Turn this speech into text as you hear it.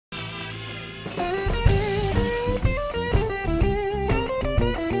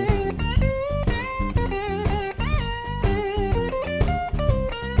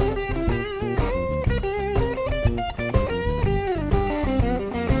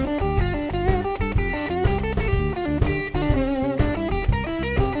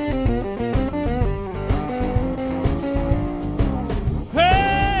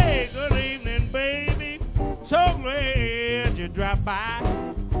Drop by.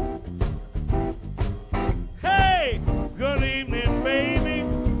 Hey, good evening, baby.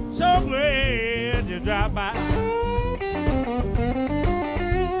 So glad you dropped by.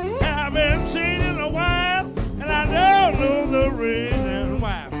 Haven't seen in a while, and I don't know the reason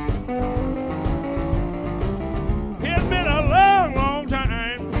why. It's been a long, long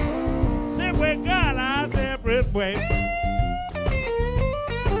time since we got our separate ways.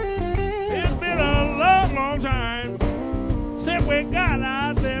 It's been a long, long time since we got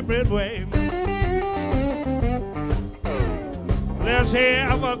our separate ways. Let's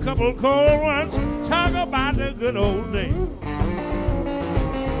have a couple cold ones, talk about the good old days.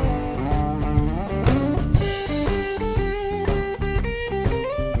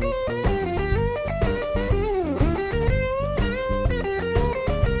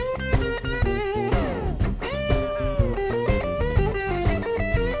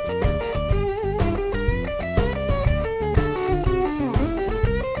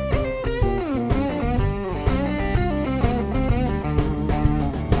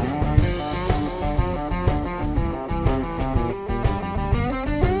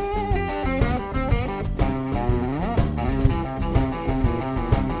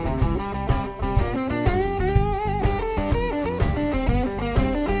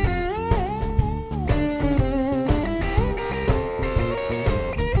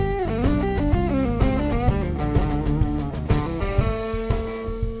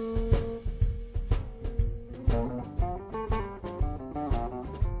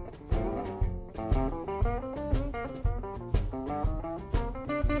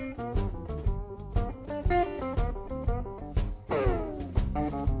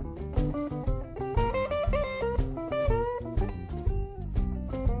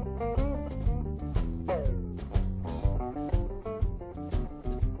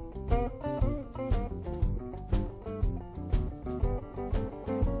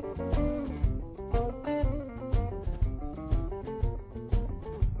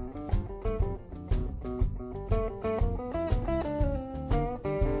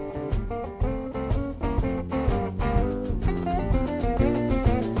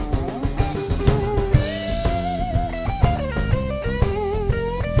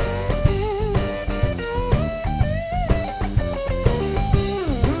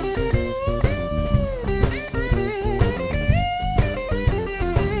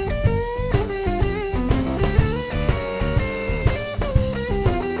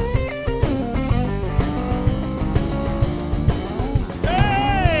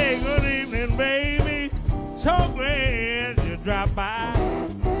 Drop by.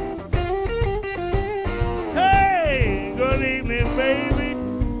 Hey, good evening, baby.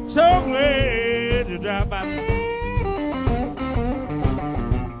 So glad you dropped by.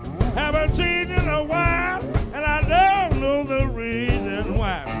 Haven't seen you in a while, and I don't know the reason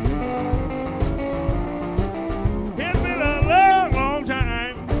why. It's been a long, long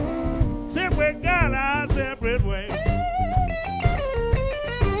time since we got our separate ways.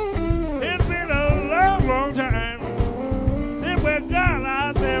 It's been a long, long time got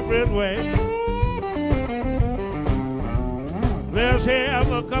our separate ways. Let's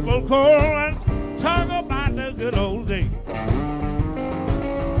have a couple cold ones, talk about the good old days.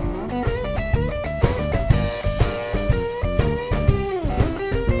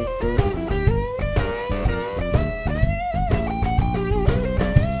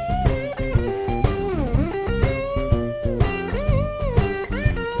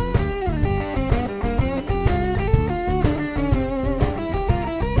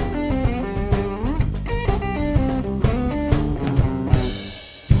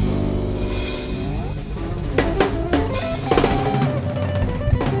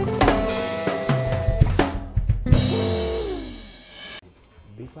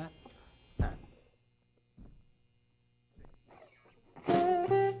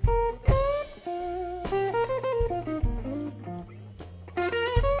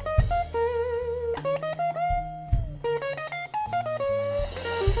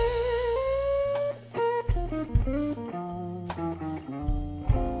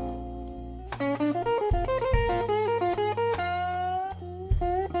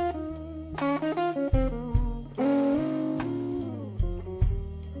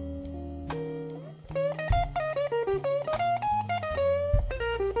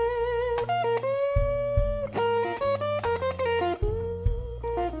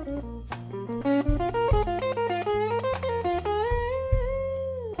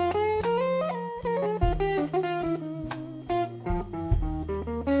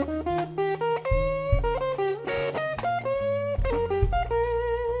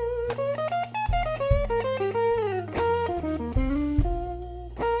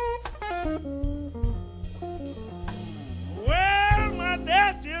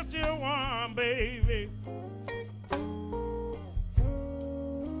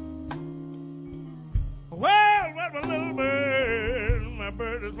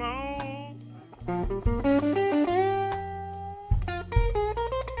 bird is wrong.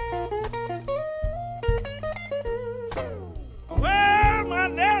 Well, my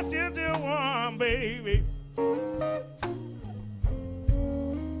nest is still warm, baby.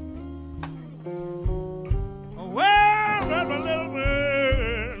 Well, but my little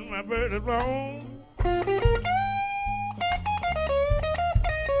bird, my bird is wrong.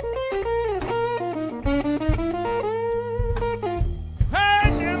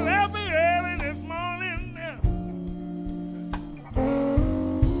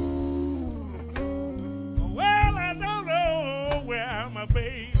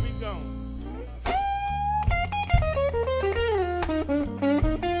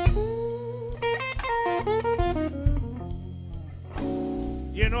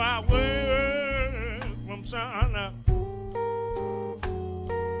 You know I work from sun up.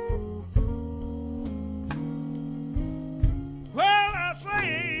 Well, I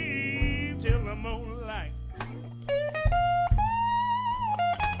sleep till the moonlight.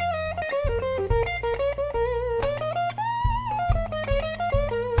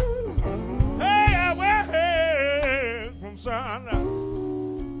 Hey, I work from sun up.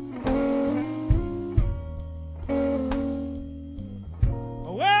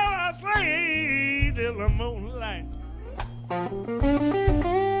 Till the moonlight.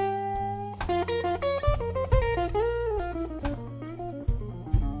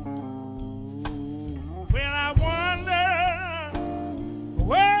 Well, I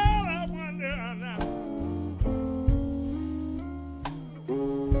wonder now.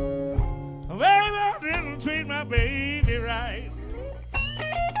 Well, I didn't treat my baby right.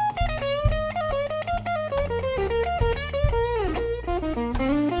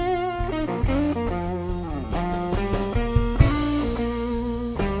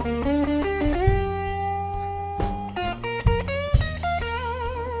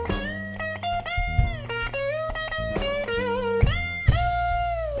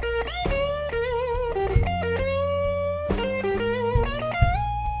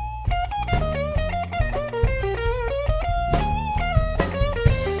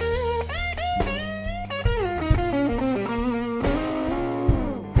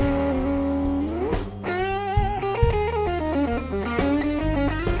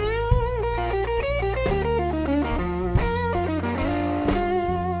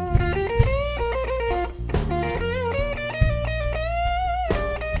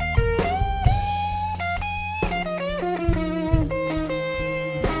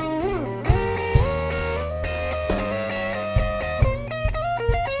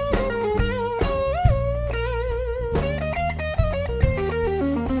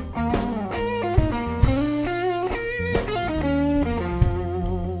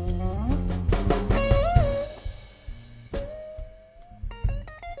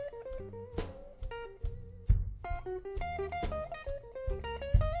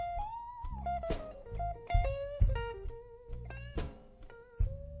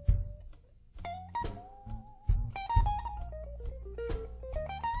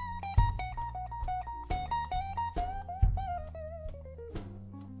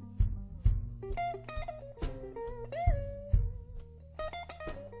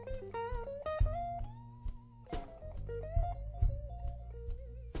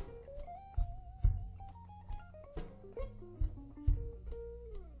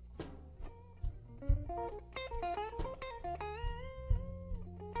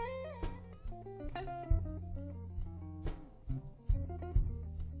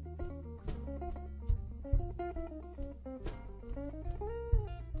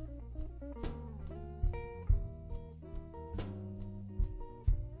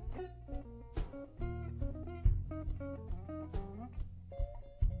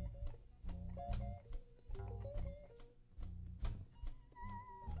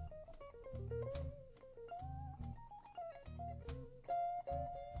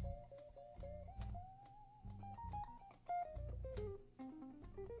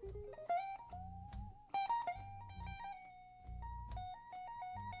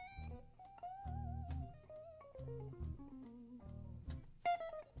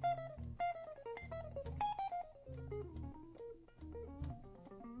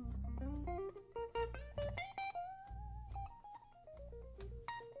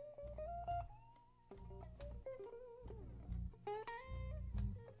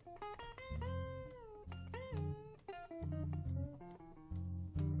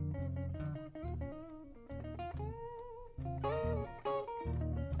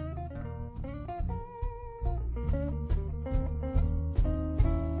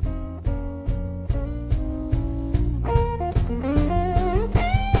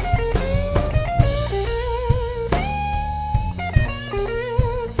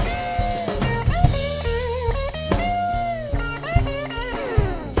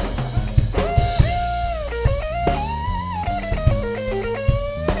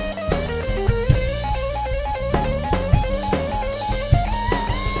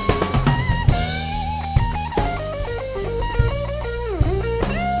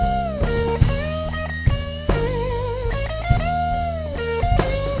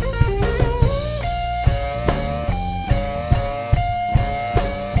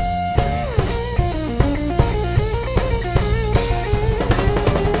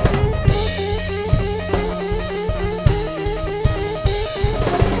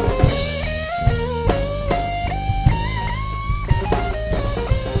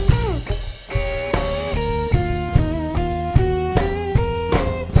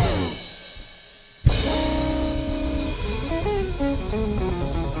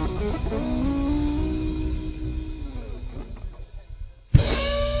 One,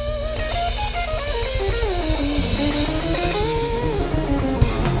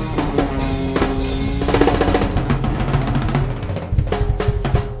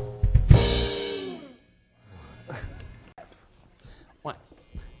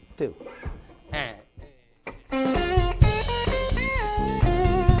 two, and.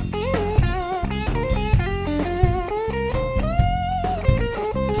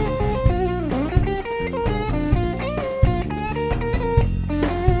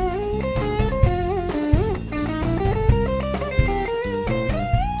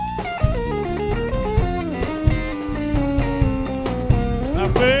 My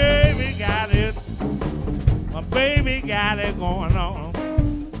baby got it. My baby got it going on.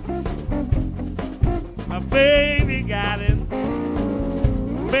 My baby got it.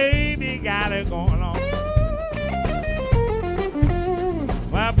 Baby got it going on.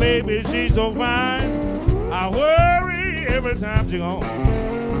 My baby, she's so fine. I worry every time she gone.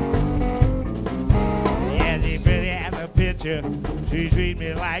 Yeah, she pretty as a picture. She treat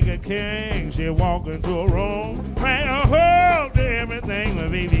me like a king. She walk into a room, bring a hold to everything. My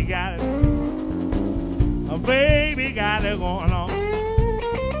baby got it. My baby got it going on.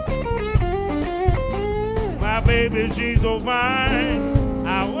 My baby, she's so fine.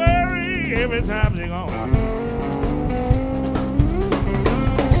 I worry every time she gone.